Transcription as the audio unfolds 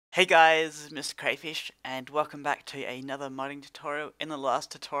Hey guys, MrCrayfish, and welcome back to another modding tutorial. In the last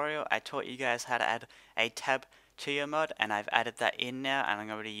tutorial, I taught you guys how to add a tab to your mod, and I've added that in now, and I'm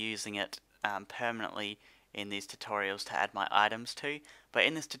going to be using it permanently in these tutorials to add my items to. But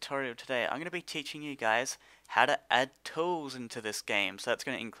in this tutorial today, I'm going to be teaching you guys how to add tools into this game. So that's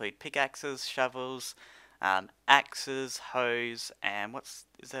going to include pickaxes, shovels, axes, hoes, and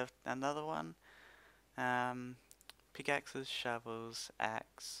is there another one? Pickaxes, shovels,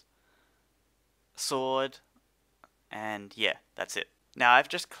 axe, sword, and yeah, that's it. Now I've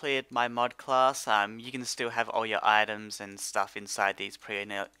just cleared my mod class. You can still have all your items and stuff inside these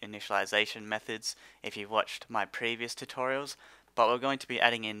pre-initialization methods if you've watched my previous tutorials, but we're going to be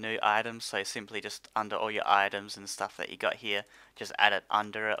adding in new items, so simply just under all your items and stuff that you got here, just add it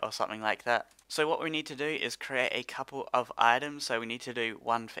under it or something like that. So what we need to do is create a couple of items, so we need to do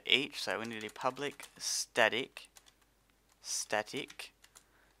one for each. So we need to do public static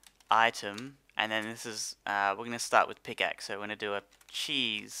item, and then this is we're going to start with pickaxe. So we're going to do a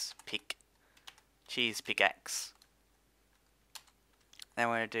cheese pickaxe. Then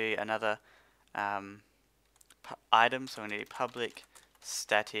we're going to do another item. So we're going to do public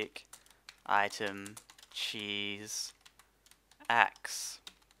static item cheese axe,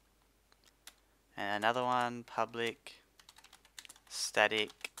 and another one public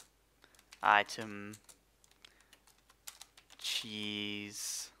static item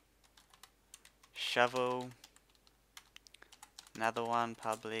cheese shovel, another one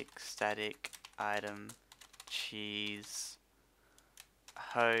public static item cheese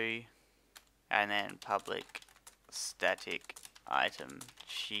hoe, and then public static item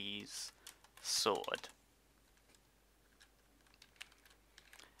cheese sword.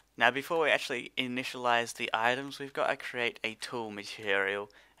 Now before we actually initialize the items, we've got to create a tool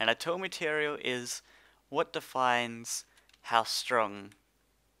material, and a tool material is what defines how strong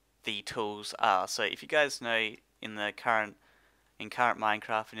the tools are. So if you guys know, in current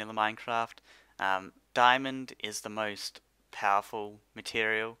Minecraft, vanilla Minecraft, diamond is the most powerful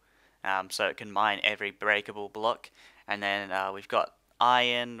material, so it can mine every breakable block. And then we've got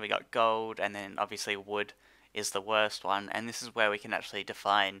iron, we got gold, and then obviously wood is the worst one, and this is where we can actually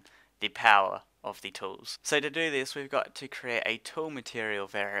define the power of the tools. So to do this, we've got to create a tool material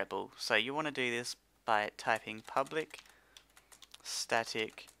variable. So you want to do this by typing public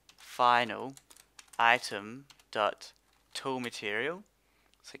static final item dot tool material.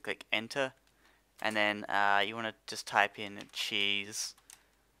 So click enter, and then you want to just type in cheese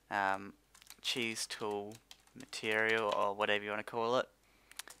tool material, or whatever you want to call it,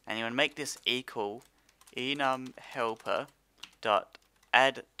 and you want to make this equal enum helper dot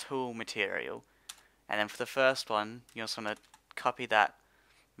add tool material. And then for the first one, you also want to copy that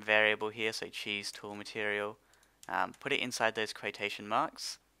variable here, so cheese tool material, put it inside those quotation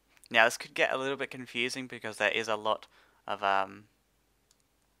marks. Now this could get a little bit confusing because there is a lot of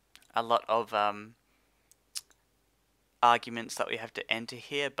arguments that we have to enter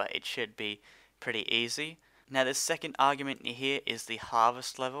here, but it should be pretty easy. Now the second argument here is the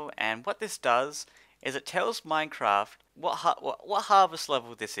harvest level, and what this does is it tells Minecraft what harvest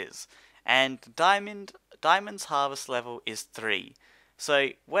level this is. And diamond's harvest level is 3. So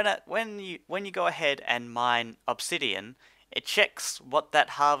when you go ahead and mine obsidian, it checks what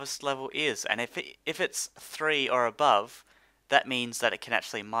that harvest level is, and if it's 3 or above, that means that it can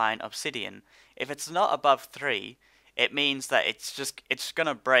actually mine obsidian. If it's not above 3, it means that it's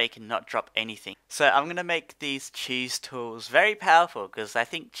gonna break and not drop anything. So I'm gonna make these cheese tools very powerful, because I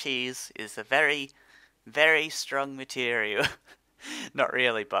think cheese is a very, very strong material. Not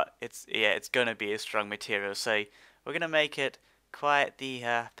really, but it's gonna be a strong material. So we're gonna make it quite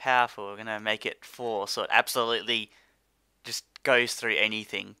the powerful. We're gonna make it 4, so it absolutely just goes through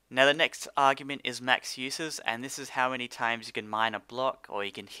anything. Now the next argument is max uses, and this is how many times you can mine a block or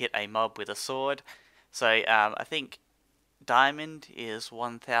you can hit a mob with a sword. So I think diamond is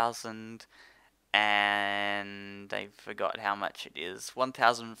 1000, and I forgot how much it is.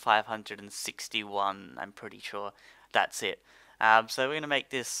 1561, I'm pretty sure. That's it. So we're going to make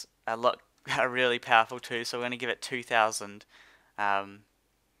this a really powerful too, so we're going to give it 2000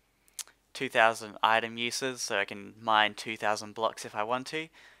 item uses, so I can mine 2000 blocks if I want to.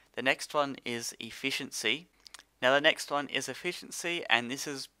 The next one is efficiency. Now the next one is efficiency, and this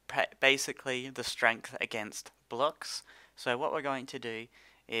is basically the strength against blocks. So what we're going to do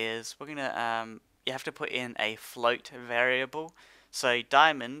is we're going to you have to put in a float variable. So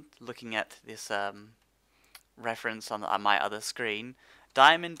diamond, looking at this reference on my other screen,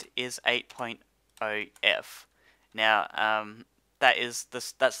 diamond is 8.0f. Now that's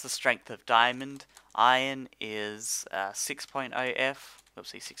the strength of diamond. Iron is 6.0f,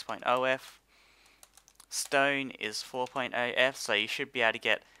 Oopsie, 6.0F. Stone is 4.0F, so you should be able to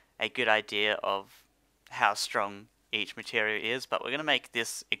get a good idea of how strong each material is, but we're going to make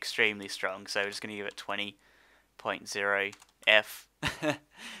this extremely strong, so we're just going to give it 20.0F.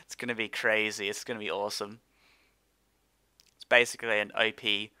 It's going to be crazy, it's going to be awesome. It's basically an OP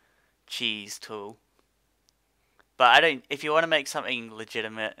cheese tool. But if you want to make something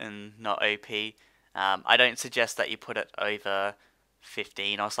legitimate and not OP, I don't suggest that you put it over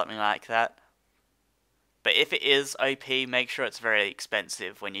 15 or something like that. But if it is OP, make sure it's very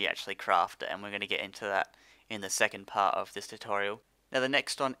expensive when you actually craft it, and we're going to get into that in the second part of this tutorial. Now the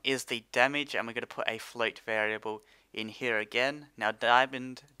next one is the damage, and we're going to put a float variable in here again. Now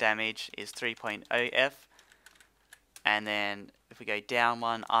diamond damage is 3.0F, and then if we go down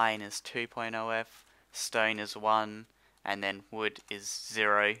one, iron is 2.0F, stone is 1, and then wood is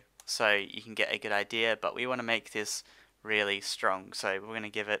 0, so you can get a good idea, but we want to make this really strong, so we're going to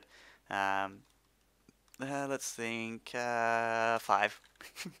give it let's think 5.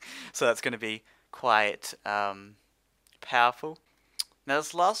 So that's going to be quite powerful. Now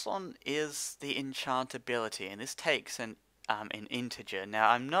this last one is the Enchant Ability, and this takes an integer.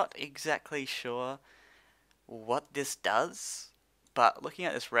 Now I'm not exactly sure what this does, but looking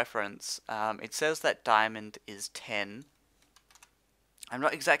at this reference, it says that diamond is 10. I'm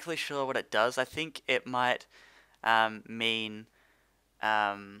not exactly sure what it does. I think it might mean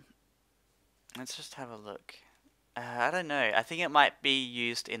let's just have a look. I don't know. I think it might be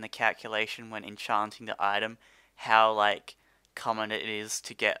used in the calculation when enchanting the item, how like common it is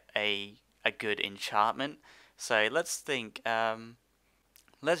to get a good enchantment. So let's think.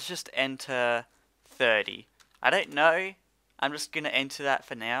 Let's just enter 30. I don't know. I'm just gonna enter that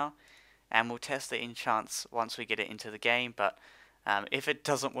for now, and we'll test the enchants once we get it into the game. But if it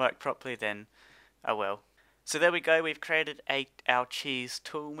doesn't work properly, then oh well. So there we go, we've created our cheese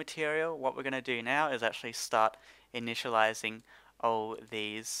tool material. What we're going to do now is actually start initializing all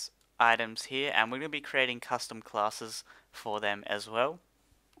these items here, and we're going to be creating custom classes for them as well.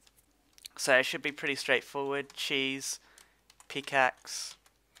 So it should be pretty straightforward. Cheese pickaxe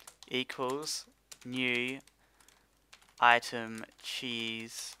equals new item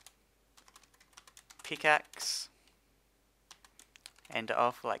cheese pickaxe, end it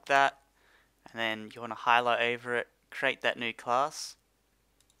off like that. And then you want to highlight over it, create that new class.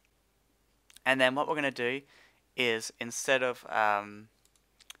 And then what we're going to do is, instead of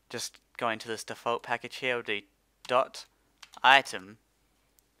just going to this default package here, we'll do dot item.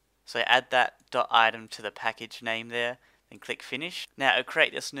 So add that dot item to the package name there, then click finish. Now it'll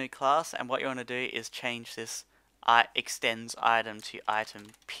create this new class, and what you want to do is change this extends item to item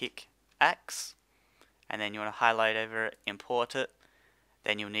pickaxe. And then you want to highlight over it, import it.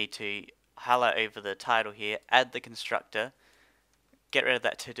 Then you'll need to highlight over the title here, add the constructor, get rid of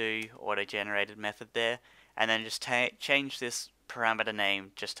that to do auto generated method there, and then just change this parameter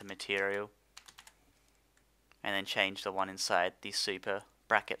name just to material, and then change the one inside the super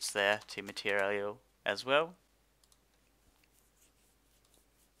brackets there to material as well.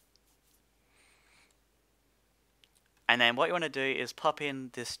 And then what you want to do is pop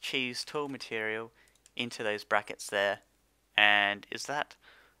in this cheese tool material into those brackets there. And is that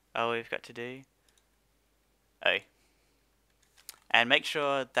all we've got to do? Oh. And make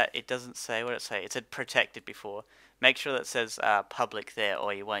sure that it doesn't say, what did it say? It said protected before. Make sure that it says public there,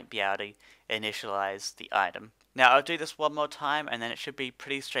 or you won't be able to initialize the item. Now I'll do this one more time, and then it should be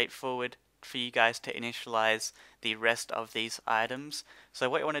pretty straightforward for you guys to initialize the rest of these items. So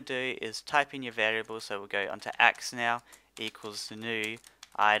what you want to do is type in your variable, so we'll go onto axe now, equals the new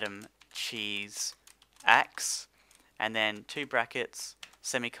item cheese axe, and then 2 brackets,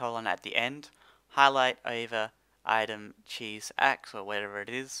 semicolon at the end, highlight over item cheese axe or whatever it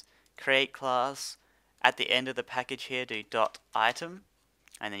is, create class, at the end of the package here do dot item,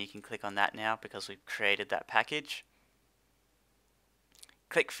 and then you can click on that now because we've created that package.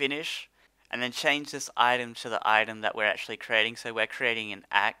 Click finish, and then change this item to the item that we're actually creating. So we're creating an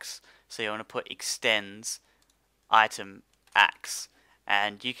axe, so you want to put extends item axe,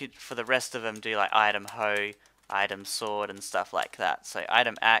 and you could for the rest of them do like item hoe, item sword and stuff like that. So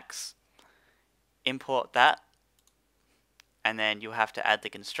item axe, import that, and then you'll have to add the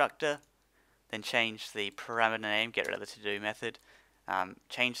constructor, then change the parameter name, get rid of the to do method,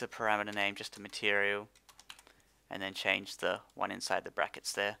 change the parameter name just to material, and then change the one inside the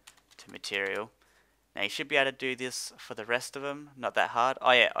brackets there to material. Now you should be able to do this for the rest of them, not that hard.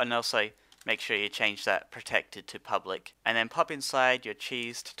 Oh yeah, and also make sure you change that protected to public, and then pop inside your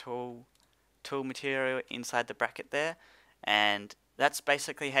cheese tool material inside the bracket there, and that's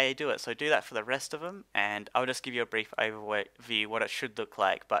basically how you do it. So do that for the rest of them, and I'll just give you a brief overview what it should look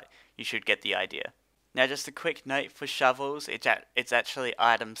like, but you should get the idea. Now, just a quick note for shovels, it's actually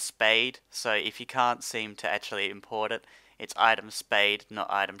item spade, so if you can't seem to actually import it, it's item spade,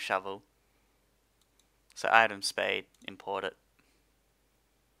 not item shovel. So item spade, import it,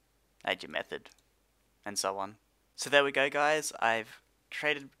 add your method, and so on. So there we go, guys. I've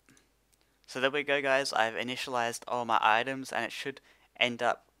initialized all my items, and it should end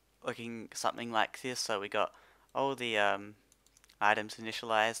up looking something like this. So we got all the items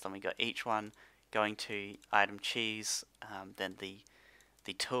initialized, and we got each one going to item cheese, then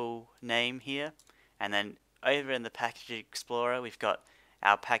the tool name here, and then over in the package explorer we've got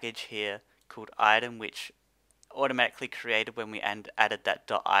our package here called item, which automatically created when we added that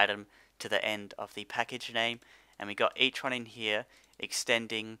 .item to the end of the package name, and we got each one in here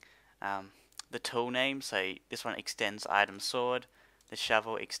extending the tool name. So this one extends item sword, the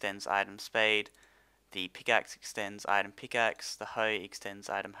shovel extends item spade, the pickaxe extends item pickaxe, the hoe extends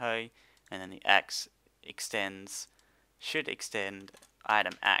item hoe, and then the axe should extend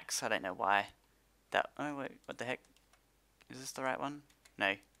item axe. I don't know why that, oh wait, what the heck, is this the right one?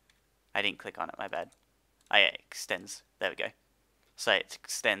 No, I didn't click on it, my bad. Oh yeah, extends, there we go. So it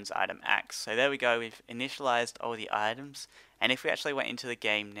extends item axe. So there we go, we've initialized all the items, and if we actually went into the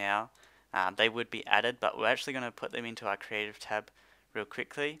game now, they would be added, but we're actually going to put them into our creative tab real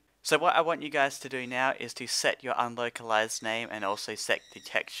quickly. So what I want you guys to do now is to set your unlocalized name and also set the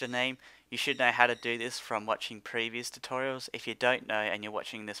texture name. You should know how to do this from watching previous tutorials. If you don't know and you're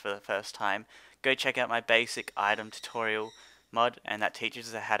watching this for the first time, go check out my basic item tutorial mod, and that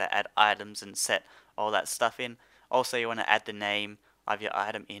teaches you how to add items and set all that stuff in. Also, you want to add the name of your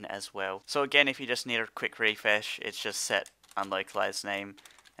item in as well. So again, if you just need a quick refresh, it's just set unlocalized name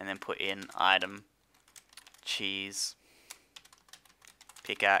and then put in item cheese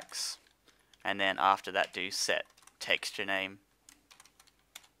pickaxe, and then after that do set texture name,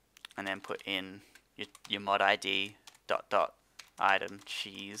 and then put in your mod ID item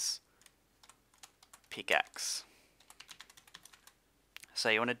cheese pickaxe. So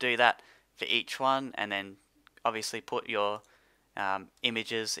you want to do that for each one, and then obviously put your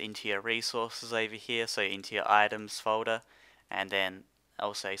images into your resources over here, so into your items folder, and then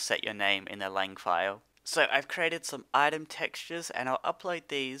also set your name in the lang file. So I've created some item textures, and I'll upload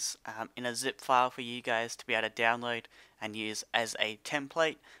these in a zip file for you guys to be able to download and use as a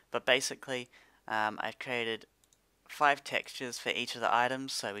template. But basically I've created 5 textures for each of the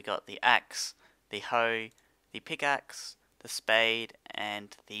items. So we got the axe, the hoe, the pickaxe, the spade,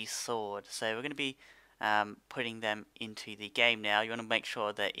 and the sword. So we're going to be putting them into the game now. You want to make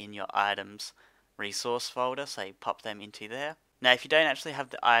sure they're in your items resource folder, so you pop them into there. Now if you don't actually have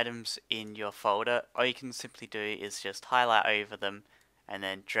the items in your folder, all you can simply do is just highlight over them and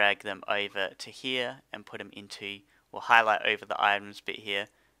then drag them over to here and put them into, or highlight over the items bit here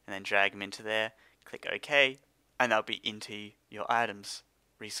and then drag them into there, click OK, and they'll be into your items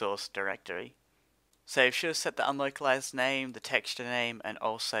resource directory. So you should have set the unlocalized name, the texture name, and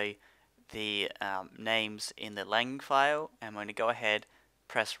also the names in the lang file. And I'm going to go ahead,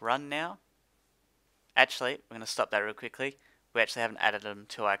 press run now. Actually, we're going to stop that real quickly. We actually haven't added them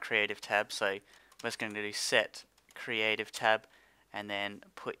to our creative tab, so we're just going to do set creative tab and then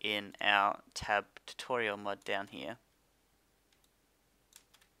put in our tab tutorial mod down here.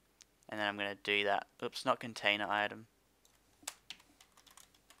 And then I'm going to do that. Oops, not container item.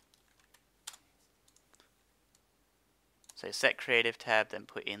 So set creative tab, then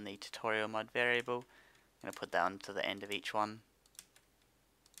put in the tutorial mod variable. I'm going to put that onto the end of each one.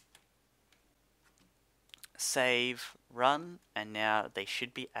 Save, run, and now they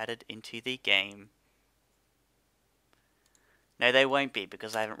should be added into the game. No, they won't be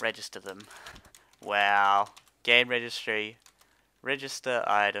because I haven't registered them. Wow. Game registry, register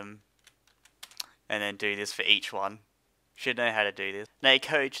item, and then do this for each one. Should know how to do this. Now your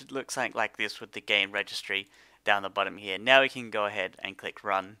code should look something like this with the game registry down the bottom here. Now we can go ahead and click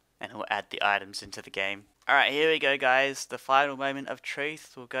run, and we'll add the items into the game. Alright, here we go guys, the final moment of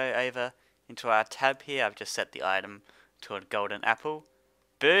truth. We'll go over into our tab here. I've just set the item to a golden apple.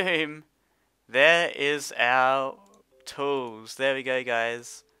 Boom! There is our tools. There we go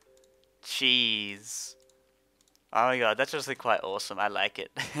guys. Cheese. Oh my god, that's actually quite awesome. I like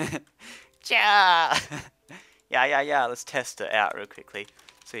it. Yeah! Yeah. Let's test it out real quickly.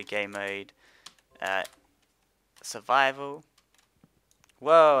 So game mode, survival.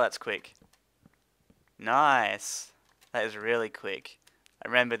 Whoa, that's quick. Nice. That is really quick.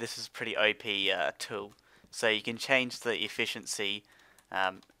 Remember, this is a pretty OP tool, so you can change the efficiency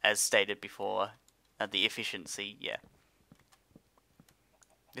as stated before. The efficiency, yeah.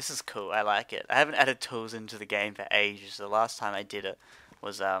 This is cool. I like it. I haven't added tools into the game for ages. The last time I did it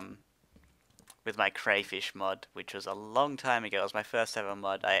was with my CRAYFISH mod, which was a long time ago. It was my first ever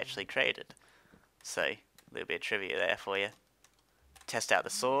mod I actually created. So, a little bit of trivia there for you. Test out the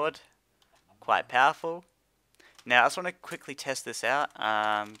sword. Quite powerful. Now, I just want to quickly test this out.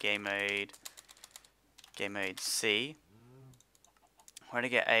 Game mode C. I want to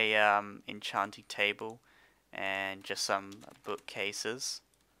get a enchanting table and just some bookcases,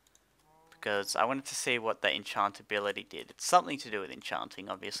 because I wanted to see what the enchant ability did. It's something to do with enchanting,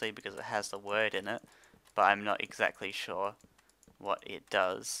 obviously, because it has the word in it, but I'm not exactly sure what it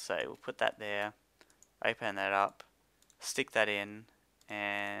does. So we'll put that there, open that up, stick that in,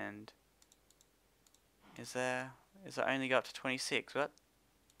 and is it only got to 26? What?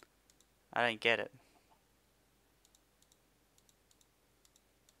 I don't get it.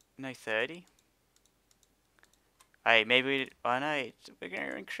 No 30? Hey, maybe I know we're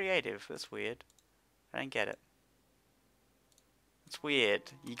going creative. That's weird. I don't get it. It's weird.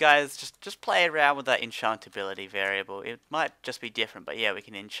 You guys just play around with that enchant ability variable. It might just be different, but yeah, we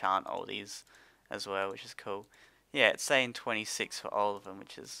can enchant all these as well, which is cool. Yeah, it's saying 26 for all of them,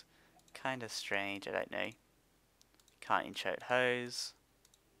 which is kind of strange. I don't know. Can't enchant hose.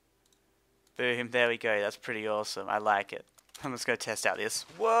 Boom, there we go. That's pretty awesome. I like it. I'm just going to test out this.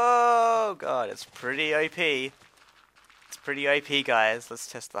 Whoa! God, it's pretty OP. It's pretty OP, guys. Let's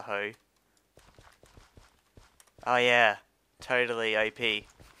test the hoe. Oh, yeah. Totally OP.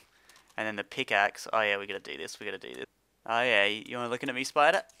 And then the pickaxe. Oh, yeah, we got to do this. We got to do this. Oh, yeah. You want to looking at me,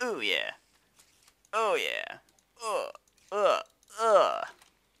 spider? Oh, yeah. Oh, yeah.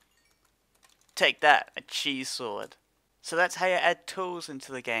 Take that. A cheese sword. So that's how you add tools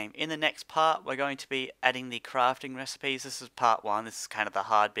into the game. In the next part, we're going to be adding the crafting recipes. This is part 1. This is kind of the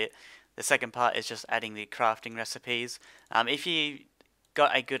hard bit. The second part is just adding the crafting recipes. If you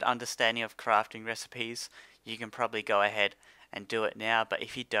got a good understanding of crafting recipes, you can probably go ahead and do it now. But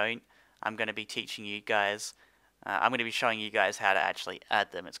if you don't, I'm going to be teaching you guys. I'm going to be showing you guys how to actually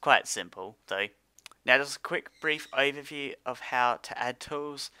add them. It's quite simple, though. Now, just a quick brief overview of how to add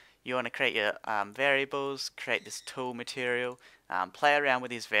tools. You want to create your variables, create this tool material, play around with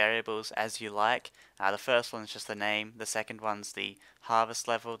these variables as you like. The first one's just the name, the second one's the harvest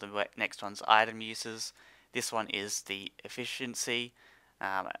level, the next one's item uses, this one is the efficiency.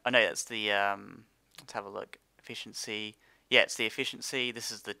 I know that's the, let's have a look, efficiency. Yeah, it's the efficiency,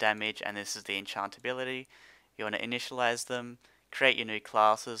 this is the damage, and this is the enchant ability. You want to initialize them, create your new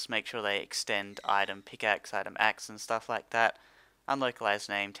classes, make sure they extend item pickaxe, item axe, and stuff like that. Unlocalized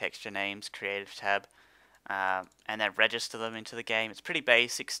name, texture names, creative tab, and then register them into the game. It's pretty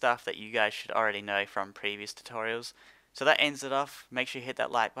basic stuff that you guys should already know from previous tutorials. So that ends it off. Make sure you hit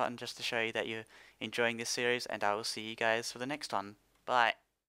that like button just to show you that you're enjoying this series, and I will see you guys for the next one. Bye.